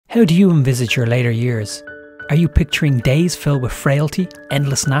How do you envisage your later years? Are you picturing days filled with frailty,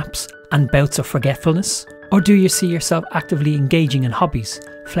 endless naps, and bouts of forgetfulness? Or do you see yourself actively engaging in hobbies,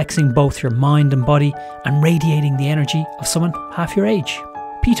 flexing both your mind and body, and radiating the energy of someone half your age?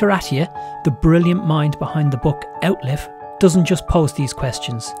 Peter Attia, the brilliant mind behind the book Outlive, doesn't just pose these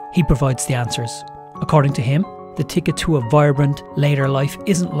questions, he provides the answers. According to him, the ticket to a vibrant later life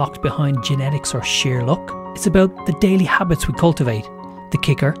isn't locked behind genetics or sheer luck. It's about the daily habits we cultivate. The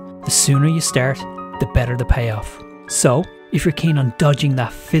kicker, the sooner you start, the better the payoff. So, if you're keen on dodging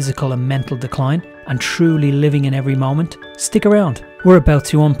that physical and mental decline and truly living in every moment, stick around. We're about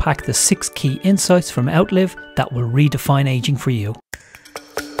to unpack the 6 key insights from Outlive that will redefine aging for you.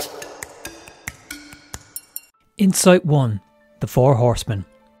 Insight 1. The 4 Horsemen.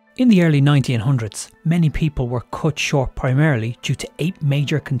 In the early 1900s, many people were cut short primarily due to 8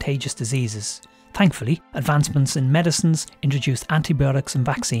 major contagious diseases. Thankfully, advancements in medicines introduced antibiotics and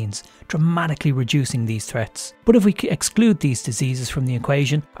vaccines, dramatically reducing these threats. But if we exclude these diseases from the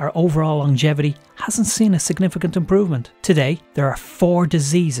equation, our overall longevity hasn't seen a significant improvement. Today, there are 4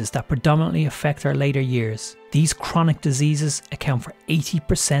 diseases that predominantly affect our later years. These chronic diseases account for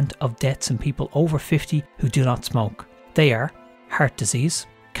 80% of deaths in people over 50 who do not smoke. They are heart disease,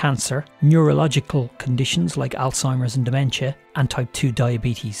 cancer, neurological conditions like Alzheimer's and dementia, and type 2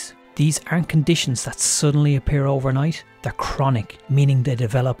 diabetes. These aren't conditions that suddenly appear overnight, they're chronic, meaning they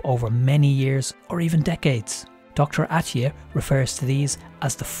develop over many years or even decades. Dr. Attia refers to these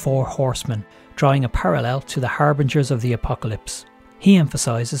as the 4 Horsemen, drawing a parallel to the harbingers of the apocalypse. He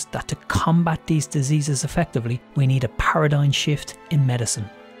emphasises that to combat these diseases effectively, we need a paradigm shift in medicine.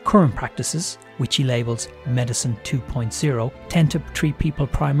 Current practices, which he labels Medicine 2.0, tend to treat people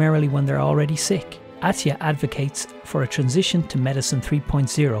primarily when they're already sick. Attia advocates for a transition to Medicine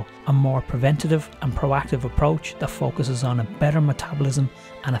 3.0, a more preventative and proactive approach that focuses on a better metabolism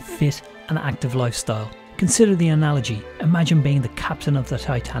and a fit and active lifestyle. Consider the analogy. Imagine being the captain of the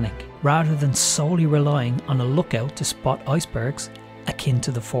Titanic. Rather than solely relying on a lookout to spot icebergs, akin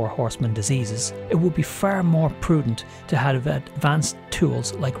to the 4 Horsemen diseases, it would be far more prudent to have advanced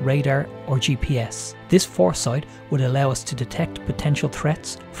tools like radar or GPS. This foresight would allow us to detect potential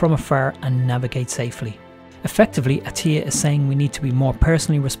threats from afar and navigate safely. Effectively, Attia is saying we need to be more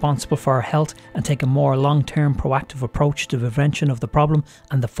personally responsible for our health and take a more long-term proactive approach to the prevention of the problem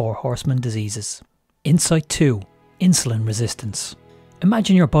and the 4 Horsemen diseases. Insight 2. Insulin Resistance.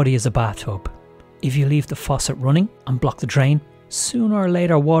 Imagine your body as a bathtub. If you leave the faucet running and block the drain, sooner or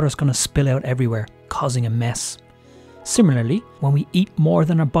later water's going to spill out everywhere, causing a mess. Similarly, when we eat more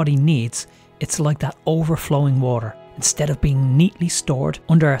than our body needs, it's like that overflowing water. Instead of being neatly stored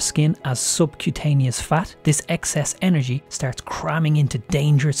under our skin as subcutaneous fat, this excess energy starts cramming into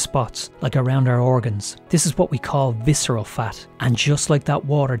dangerous spots, like around our organs. This is what we call visceral fat. And just like that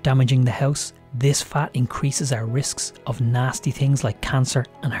water damaging the house, this fat increases our risks of nasty things like cancer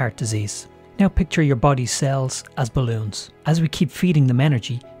and heart disease. Now picture your body's cells as balloons. As we keep feeding them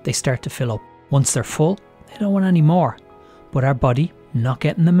energy, they start to fill up. Once they're full, they don't want any more. But our body, not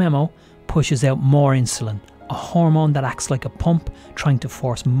getting the memo, pushes out more insulin, a hormone that acts like a pump, trying to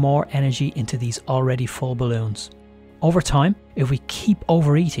force more energy into these already full balloons. Over time, if we keep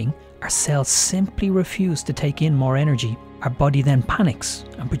overeating, our cells simply refuse to take in more energy. Our body then panics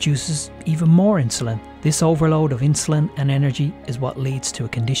and produces even more insulin. This overload of insulin and energy is what leads to a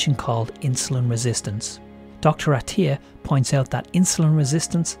condition called insulin resistance. Dr. Attia points out that insulin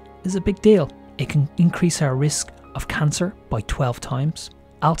resistance is a big deal. It can increase our risk of cancer by 12 times,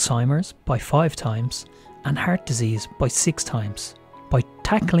 Alzheimer's by 5 times, and heart disease by 6 times. By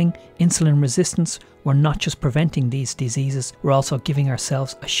tackling insulin resistance, we're not just preventing these diseases, we're also giving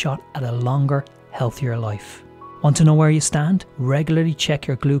ourselves a shot at a longer, healthier life. Want to know where you stand? Regularly check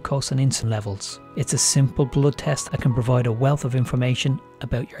your glucose and insulin levels. It's a simple blood test that can provide a wealth of information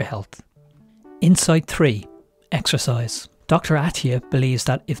about your health. Insight 3. Exercise. Dr. Attia believes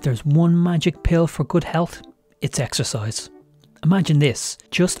that if there's one magic pill for good health, it's exercise. Imagine this,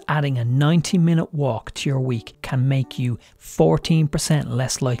 just adding a 90-minute walk to your week can make you 14%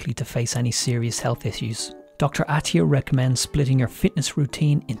 less likely to face any serious health issues. Dr. Attia recommends splitting your fitness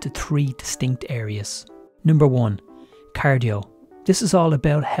routine into 3 distinct areas. Number 1. Cardio. This is all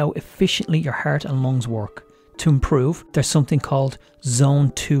about how efficiently your heart and lungs work. To improve, there's something called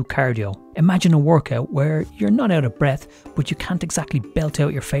Zone 2 cardio. Imagine a workout where you're not out of breath, but you can't exactly belt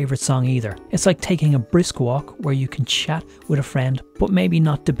out your favourite song either. It's like taking a brisk walk where you can chat with a friend, but maybe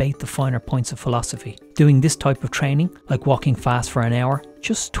not debate the finer points of philosophy. Doing this type of training, like walking fast for an hour,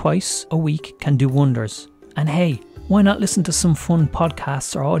 just twice a week can do wonders. And hey, why not listen to some fun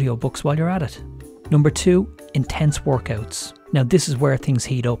podcasts or audiobooks while you're at it? Number 2, intense workouts. Now this is where things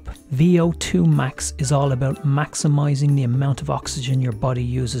heat up. VO2 max is all about maximising the amount of oxygen your body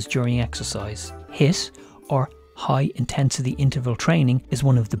uses during exercise. HIIT, or high intensity interval training, is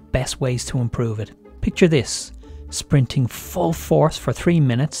one of the best ways to improve it. Picture this: sprinting full force for 3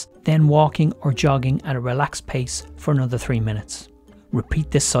 minutes, then walking or jogging at a relaxed pace for another 3 minutes. Repeat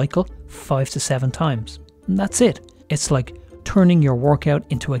this cycle 5 to 7 times. And that's it. It's like turning your workout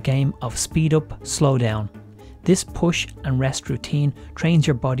into a game of speed up, slow down. This push and rest routine trains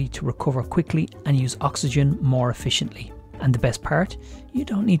your body to recover quickly and use oxygen more efficiently. And the best part, you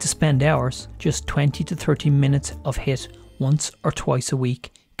don't need to spend hours. Just 20 to 30 minutes of HIIT once or twice a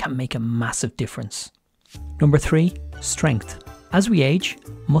week can make a massive difference. Number 3, strength. As we age,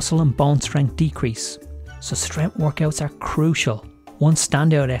 muscle and bone strength decrease, so strength workouts are crucial. One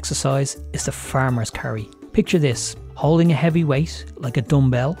standout exercise is the farmer's carry. Picture this: holding a heavy weight like a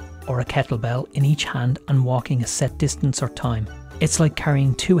dumbbell or a kettlebell in each hand and walking a set distance or time. It's like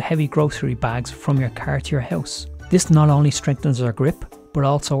carrying 2 heavy grocery bags from your car to your house. This not only strengthens our grip, but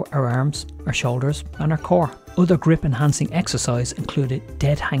also our arms, our shoulders and our core. Other grip enhancing exercise included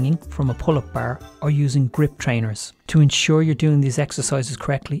dead hanging from a pull-up bar or using grip trainers. To ensure you're doing these exercises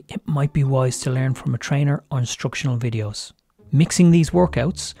correctly, it might be wise to learn from a trainer or instructional videos. Mixing these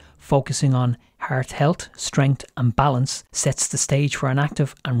workouts, focusing on heart health, strength and balance, sets the stage for an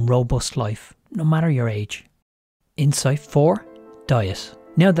active and robust life, no matter your age. Insight 4, diet.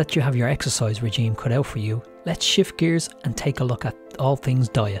 Now that you have your exercise regime cut out for you, let's shift gears and take a look at all things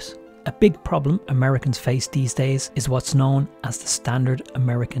diet. A big problem Americans face these days is what's known as the standard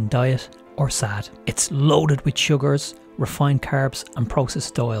American diet, or SAD. It's loaded with sugars, refined carbs and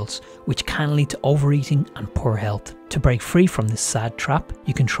processed oils, which can lead to overeating and poor health. To break free from this SAD trap,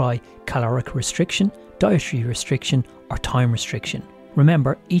 you can try caloric restriction, dietary restriction or time restriction.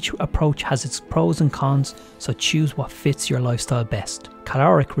 Remember, each approach has its pros and cons, so choose what fits your lifestyle best.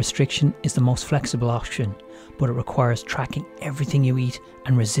 Caloric restriction is the most flexible option, but it requires tracking everything you eat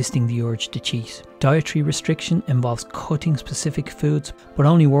and resisting the urge to cheat. Dietary restriction involves cutting specific foods, but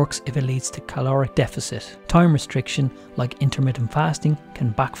only works if it leads to caloric deficit. Time restriction, like intermittent fasting, can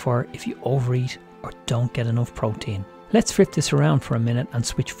backfire if you overeat or don't get enough protein. Let's flip this around for a minute and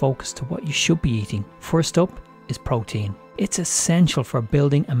switch focus to what you should be eating. First up is protein. It's essential for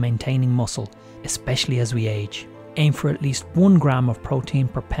building and maintaining muscle, especially as we age. Aim for at least 1 gram of protein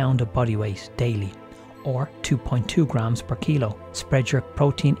per pound of body weight daily, or 2.2 grams per kilo. Spread your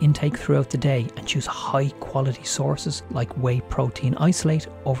protein intake throughout the day and choose high quality sources like whey protein isolate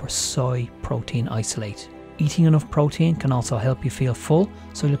over soy protein isolate. Eating enough protein can also help you feel full,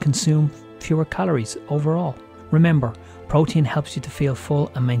 so you'll consume fewer calories overall. Remember, protein helps you to feel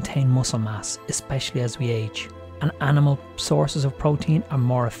full and maintain muscle mass, especially as we age. And animal sources of protein are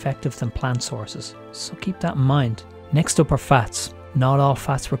more effective than plant sources, so keep that in mind. Next up are fats. Not all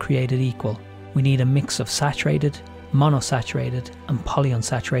fats were created equal. We need a mix of saturated, monosaturated and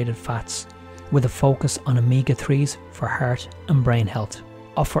polyunsaturated fats, with a focus on omega-3s for heart and brain health.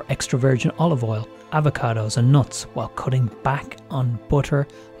 Opt for extra virgin olive oil, avocados and nuts, while cutting back on butter,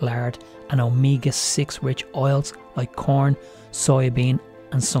 lard and omega-6 rich oils like corn, soybean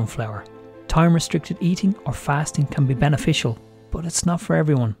and sunflower. Time restricted eating or fasting can be beneficial, but it's not for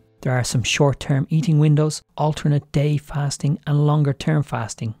everyone. There are some short-term eating windows, alternate day fasting and longer-term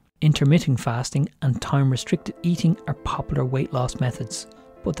fasting. Intermittent fasting and time-restricted eating are popular weight loss methods,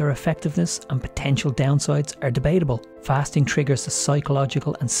 but their effectiveness and potential downsides are debatable. Fasting triggers the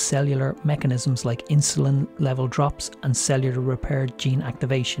psychological and cellular mechanisms like insulin level drops and cellular repair gene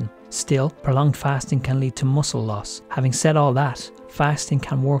activation. Still, prolonged fasting can lead to muscle loss. Having said all that, fasting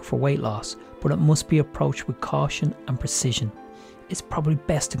can work for weight loss, but it must be approached with caution and precision. It's probably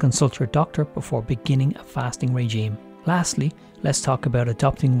best to consult your doctor before beginning a fasting regime. Lastly, let's talk about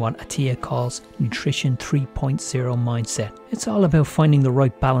adopting what Attia calls Nutrition 3.0 mindset. It's all about finding the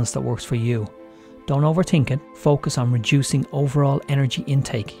right balance that works for you. Don't overthink it, focus on reducing overall energy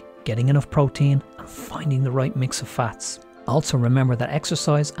intake, getting enough protein and finding the right mix of fats. Also remember that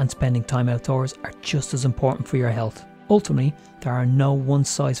exercise and spending time outdoors are just as important for your health. Ultimately, there are no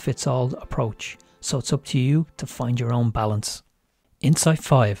one-size-fits-all approach, so it's up to you to find your own balance. Insight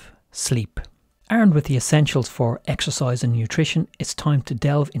 5. Sleep. Armed with the essentials for exercise and nutrition, it's time to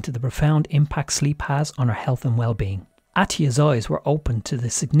delve into the profound impact sleep has on our health and well-being. Attia's eyes were opened to the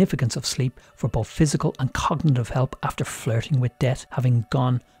significance of sleep for both physical and cognitive health after flirting with death. Having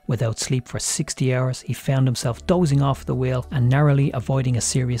gone without sleep for 60 hours, he found himself dozing off the wheel and narrowly avoiding a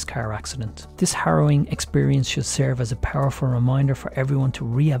serious car accident. This harrowing experience should serve as a powerful reminder for everyone to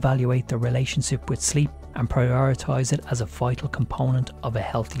re-evaluate their relationship with sleep and prioritise it as a vital component of a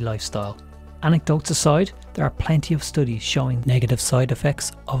healthy lifestyle. Anecdotes aside, there are plenty of studies showing negative side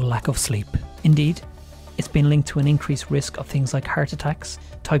effects of lack of sleep. Indeed, it's been linked to an increased risk of things like heart attacks,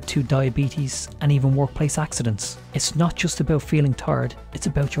 type 2 diabetes, and even workplace accidents. It's not just about feeling tired, it's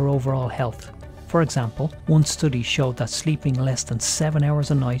about your overall health. For example, one study showed that sleeping less than 7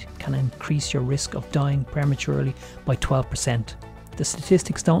 hours a night can increase your risk of dying prematurely by 12%. The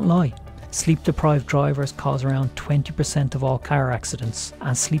statistics don't lie. Sleep-deprived drivers cause around 20% of all car accidents,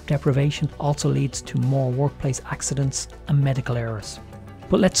 and sleep deprivation also leads to more workplace accidents and medical errors.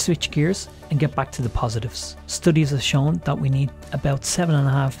 But let's switch gears and get back to the positives. Studies have shown that we need about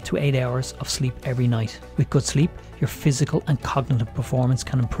 7.5 to 8 hours of sleep every night. With good sleep, your physical and cognitive performance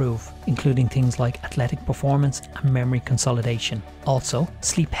can improve, including things like athletic performance and memory consolidation. Also,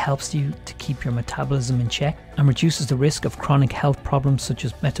 sleep helps you to keep your metabolism in check and reduces the risk of chronic health problems such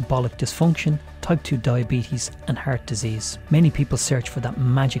as metabolic dysfunction, type 2 diabetes, and heart disease. Many people search for that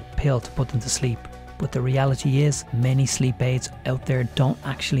magic pill to put them to sleep. But the reality is, many sleep aids out there don't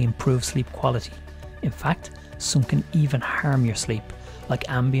actually improve sleep quality. In fact, some can even harm your sleep, like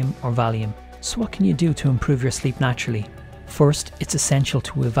Ambien or Valium. So what can you do to improve your sleep naturally? First, it's essential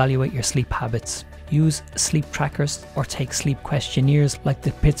to evaluate your sleep habits. Use sleep trackers or take sleep questionnaires like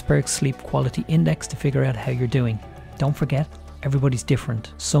the Pittsburgh Sleep Quality Index to figure out how you're doing. Don't forget, everybody's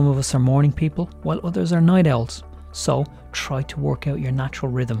different. Some of us are morning people, while others are night owls. So try to work out your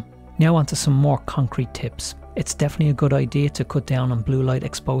natural rhythm. Now on to some more concrete tips. It's definitely a good idea to cut down on blue light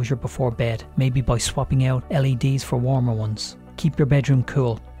exposure before bed, maybe by swapping out LEDs for warmer ones. Keep your bedroom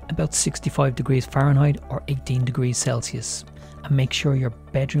cool, about 65 degrees Fahrenheit or 18 degrees Celsius, and make sure your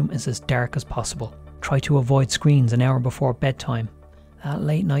bedroom is as dark as possible. Try to avoid screens an hour before bedtime. That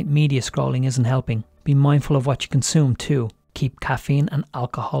late night media scrolling isn't helping. Be mindful of what you consume too. Keep caffeine and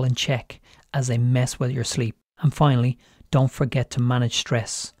alcohol in check, as they mess with your sleep. And finally, don't forget to manage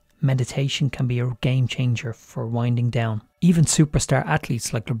stress. Meditation can be a game changer for winding down. Even superstar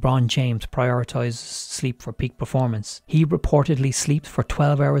athletes like LeBron James prioritizes sleep for peak performance. He reportedly sleeps for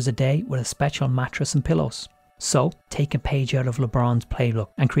 12 hours a day with a special mattress and pillows. So, take a page out of LeBron's playbook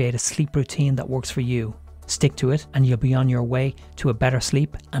and create a sleep routine that works for you. Stick to it and you'll be on your way to a better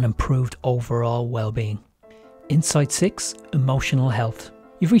sleep and improved overall well-being. Insight 6. Emotional health.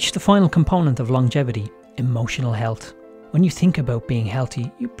 You've reached the final component of longevity, emotional health. When you think about being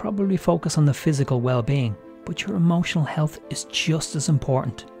healthy, you probably focus on the physical well-being, but your emotional health is just as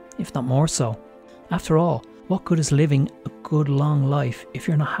important, if not more so. After all, what good is living a good long life if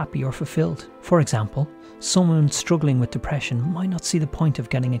you're not happy or fulfilled? For example, someone struggling with depression might not see the point of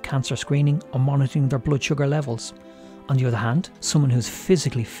getting a cancer screening or monitoring their blood sugar levels. On the other hand, someone who's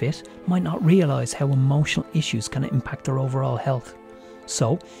physically fit might not realise how emotional issues can impact their overall health.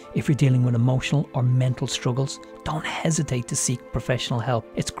 So, if you're dealing with emotional or mental struggles, don't hesitate to seek professional help.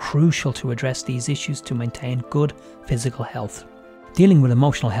 It's crucial to address these issues to maintain good physical health. Dealing with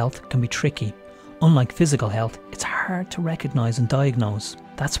emotional health can be tricky. Unlike physical health, it's hard to recognise and diagnose.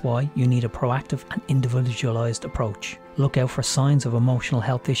 That's why you need a proactive and individualised approach. Look out for signs of emotional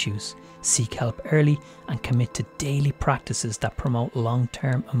health issues, seek help early, and commit to daily practices that promote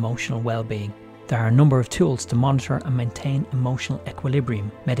long-term emotional well-being. There are a number of tools to monitor and maintain emotional equilibrium.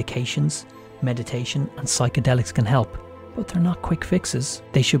 Medications, meditation, and psychedelics can help, but they're not quick fixes.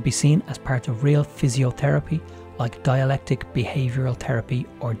 They should be seen as part of real physiotherapy like dialectic behavioural therapy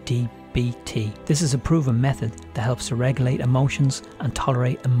or DBT. This is a proven method that helps to regulate emotions and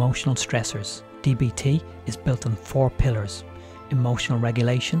tolerate emotional stressors. DBT is built on 4 pillars: emotional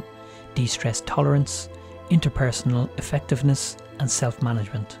regulation, de-stress tolerance, interpersonal effectiveness, and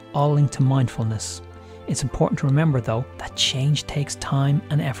self-management, all linked to mindfulness. It's important to remember though that change takes time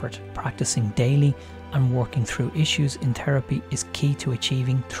and effort. Practicing daily and working through issues in therapy is key to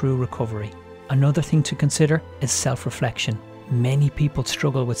achieving true recovery. Another thing to consider is self-reflection. Many people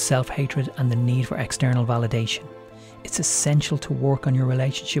struggle with self-hatred and the need for external validation. It's essential to work on your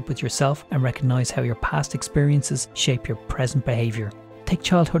relationship with yourself and recognise how your past experiences shape your present behaviour. Take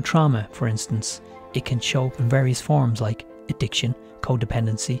childhood trauma, for instance. It can show up in various forms like addiction,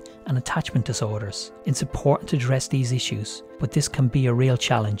 codependency, and attachment disorders. It's important to address these issues, but this can be a real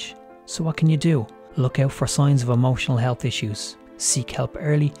challenge. So what can you do? Look out for signs of emotional health issues. Seek help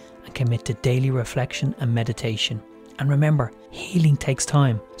early and commit to daily reflection and meditation. And remember, healing takes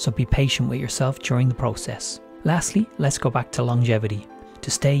time, so be patient with yourself during the process. Lastly, let's go back to longevity.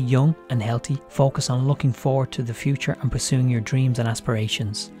 To stay young and healthy, focus on looking forward to the future and pursuing your dreams and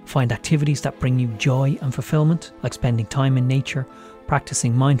aspirations. Find activities that bring you joy and fulfillment, like spending time in nature,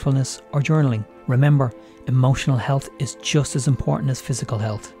 practicing mindfulness, or journaling. Remember, emotional health is just as important as physical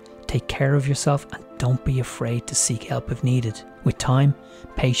health. Take care of yourself and don't be afraid to seek help if needed. With time,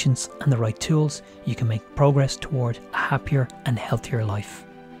 patience and the right tools, you can make progress toward a happier and healthier life.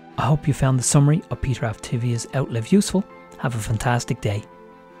 I hope you found the summary of Peter Attia's Outlive useful. Have a fantastic day.